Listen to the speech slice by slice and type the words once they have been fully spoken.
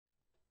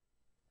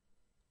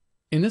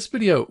In this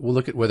video, we'll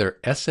look at whether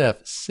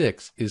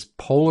SF6 is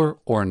polar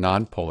or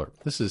nonpolar.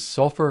 This is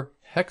sulfur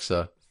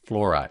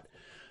hexafluoride.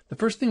 The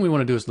first thing we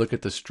want to do is look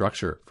at the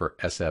structure for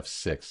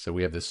SF6. So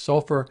we have this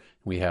sulfur,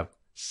 and we have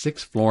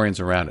 6 fluorines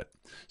around it.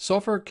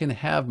 Sulfur can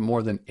have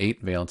more than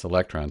 8 valence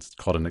electrons. It's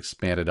called an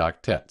expanded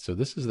octet. So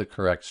this is the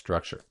correct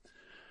structure.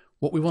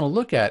 What we want to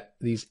look at,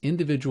 these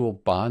individual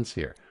bonds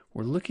here,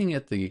 we're looking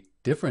at the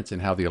difference in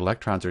how the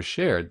electrons are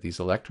shared,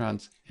 these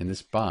electrons in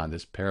this bond,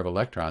 this pair of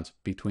electrons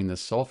between the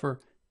sulfur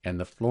and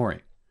the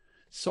fluorine.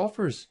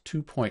 Sulfur's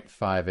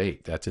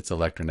 2.58, that's its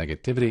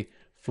electronegativity.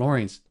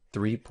 Fluorine's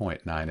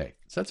 3.98.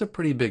 So that's a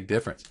pretty big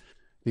difference.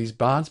 These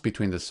bonds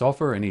between the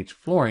sulfur and each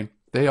fluorine,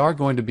 they are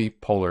going to be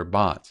polar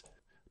bonds.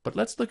 But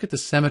let's look at the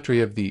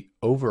symmetry of the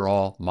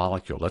overall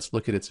molecule. Let's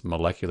look at its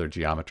molecular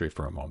geometry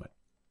for a moment.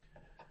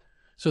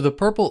 So the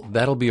purple,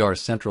 that'll be our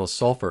central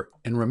sulfur.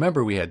 And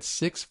remember, we had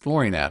 6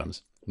 fluorine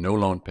atoms, no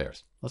lone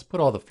pairs. Let's put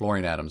all the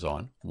fluorine atoms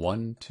on.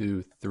 1,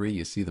 2, 3,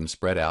 you see them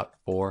spread out.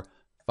 4,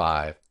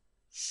 5,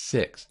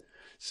 6.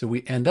 So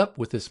we end up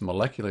with this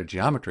molecular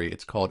geometry.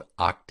 It's called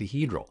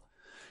octahedral.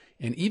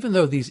 And even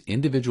though these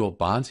individual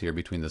bonds here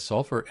between the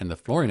sulfur and the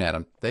fluorine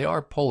atom, they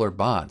are polar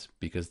bonds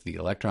because the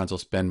electrons will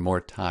spend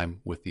more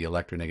time with the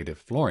electronegative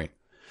fluorine.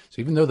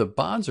 So even though the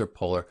bonds are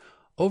polar,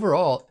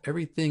 overall,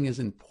 everything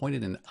is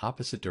pointed in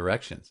opposite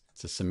directions.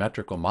 It's a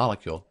symmetrical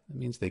molecule. That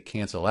means they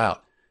cancel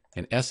out.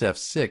 And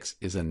SF6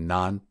 is a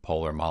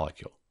nonpolar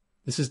molecule.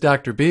 This is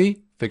Dr.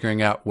 B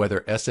figuring out whether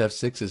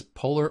SF6 is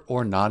polar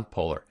or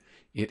nonpolar.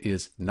 It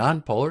is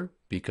nonpolar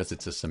because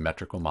it's a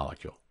symmetrical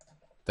molecule.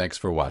 Thanks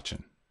for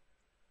watching.